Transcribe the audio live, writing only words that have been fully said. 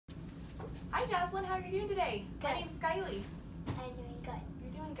Hi Jocelyn, how are you doing today? Good. My name's Skylee. I'm doing good.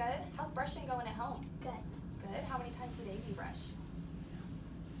 You're doing good? How's brushing going at home? Good. Good. How many times a day do you brush?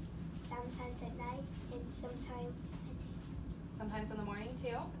 Sometimes at night and sometimes at day. Sometimes in the morning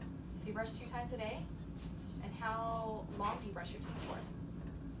too? So you brush 2 times a day? And how long do you brush your teeth for?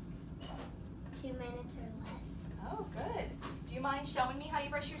 2 minutes or less. Oh, good. Do you mind showing me how you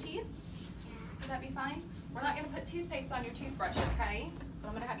brush your teeth? Yeah. Would that be fine? We're not going to put toothpaste on your toothbrush, okay? But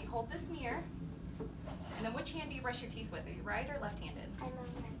I'm going to have you hold this mirror. And then which hand do you brush your teeth with? Are you right or left-handed? I'm on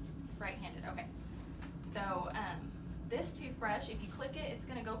right. Right-handed, okay. So this toothbrush, if you click it, it's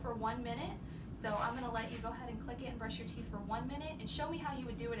going to go for 1 minute. So I'm going to let you go ahead and click it and brush your teeth for 1 minute and show me how you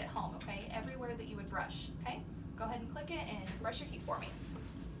would do it at home, okay? Everywhere that you would brush, okay? Go ahead and click it and brush your teeth for me.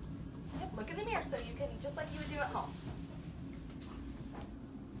 Yep, look in the mirror so you can, just like you would do at home.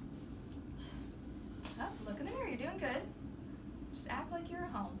 Oh, look in the mirror, you're doing good. Just act like you're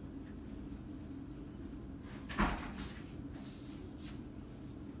at home.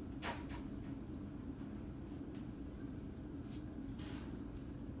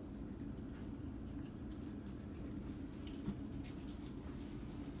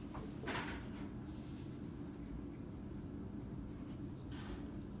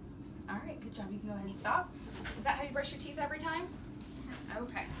 All right, good job. You can go ahead and stop. Is that how you brush your teeth every time?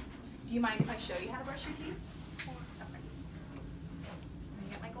 Okay. Do you mind if I show you how to brush your teeth? Yeah. Okay. Let me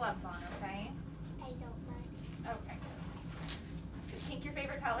get my gloves on, okay? I don't mind. Okay. Is pink your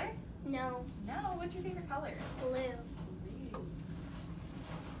favorite color? No. No. What's your favorite color? Blue. Blue.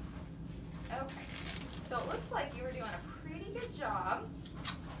 Okay. So it looks like you were doing a pretty good job.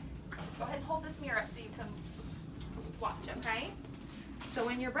 Go ahead and hold this mirror up so you can watch, okay? So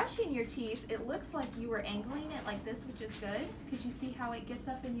when you're brushing your teeth, it looks like you were angling it like this, which is good. Could you see how it gets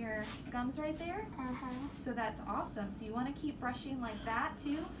up in your gums right there? Uh-huh. So that's awesome. So you want to keep brushing like that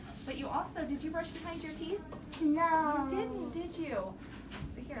too. But you also, did you brush behind your teeth? No. You didn't, did you?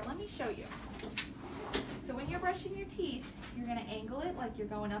 So here, let me show you. So when you're brushing your teeth, you're going to angle it like you're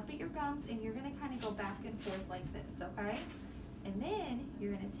going up at your gums, and you're going to kind of go back and forth like this, okay? And then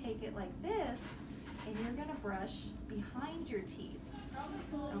you're going to take it like this, and you're going to brush behind your teeth.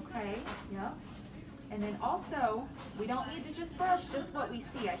 Okay, yep. And then also, we don't need to just brush just what we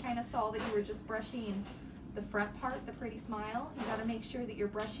see. I kind of saw that you were just brushing the front part, the pretty smile. You got to make sure that you're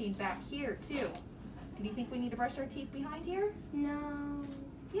brushing back here too. And do you think we need to brush our teeth behind here? No.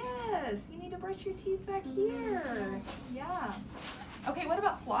 Yes, you need to brush your teeth back here. Yes. Yeah. Okay, what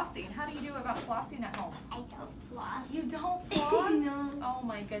about flossing? How do you do about flossing at home? I don't floss. You don't floss? No. Oh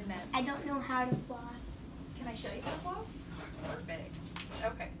my goodness. I don't know how to floss. Can I show you how to floss? Perfect.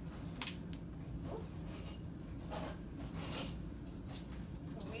 Okay. Oops.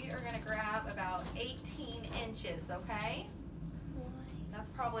 So we are going to grab about 18 inches, okay? Why? That's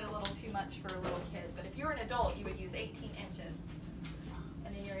probably a little too much for a little kid, but if you're an adult, you would use 18 inches.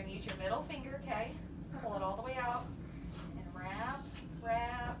 And then you're going to use your middle finger, okay? Pull it all the way out and wrap,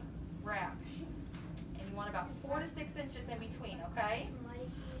 wrap, wrap. And you want about 4 to 6 inches in between, okay? Why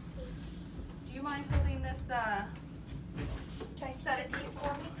did you use Do you mind holding this set of teeth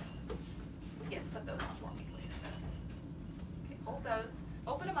for me? Yes, put those on for me, please. Okay, hold those.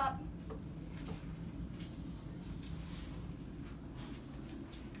 Open them up.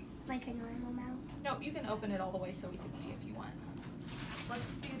 like a normal mouth? Nope, you can open it all the way so we can see if you want. Let's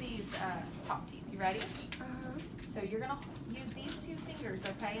do these top teeth. You ready? Uh-huh. So you're going to use these 2 fingers,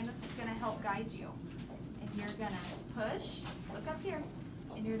 okay? And this is going to help guide you. And you're going to push, look up here,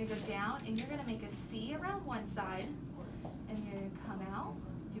 and you're going to go down, and you're going to make a C around one side, and you're going to come out,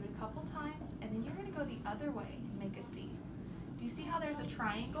 do it a couple times, and then you're going to go the other way and make a C. Do you see how there's a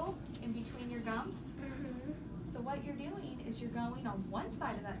triangle in between your gums? Mm-hmm. So what you're doing is you're going on one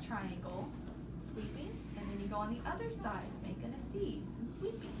side of that triangle, sweeping, and then you go on the other side, making a C and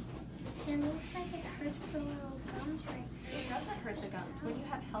sweeping. It looks like it hurts the little gums right It doesn't hurt the gums. When you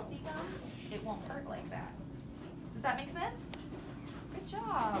have healthy gums, it won't hurt like that. Does that make sense? Good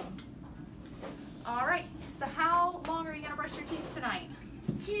job. All right, so how long are you going to brush your teeth tonight?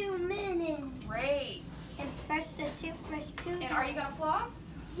 2 minutes. Great. And brush the toothbrush too. And are you going to floss?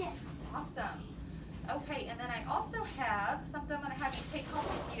 Yes. Awesome. Okay, and then I also have something I'm going to have you take home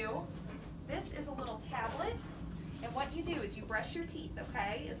with you. This is a little tablet, and what you do is you brush your teeth,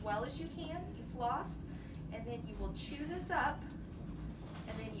 okay, as well as you can. You floss, and then you will chew this up,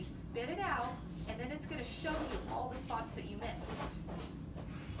 and then you spit it out, and then it's going to show you all the spots that you missed.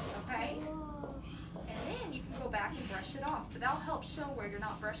 Okay? Whoa. And then you can go back and brush it off, but that'll help show where you're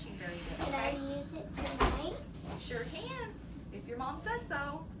not brushing very good, Can I okay? use it tonight? You sure can, if your mom says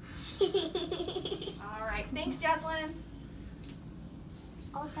so. All right, thanks, Jocelyn.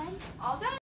 All done? All done.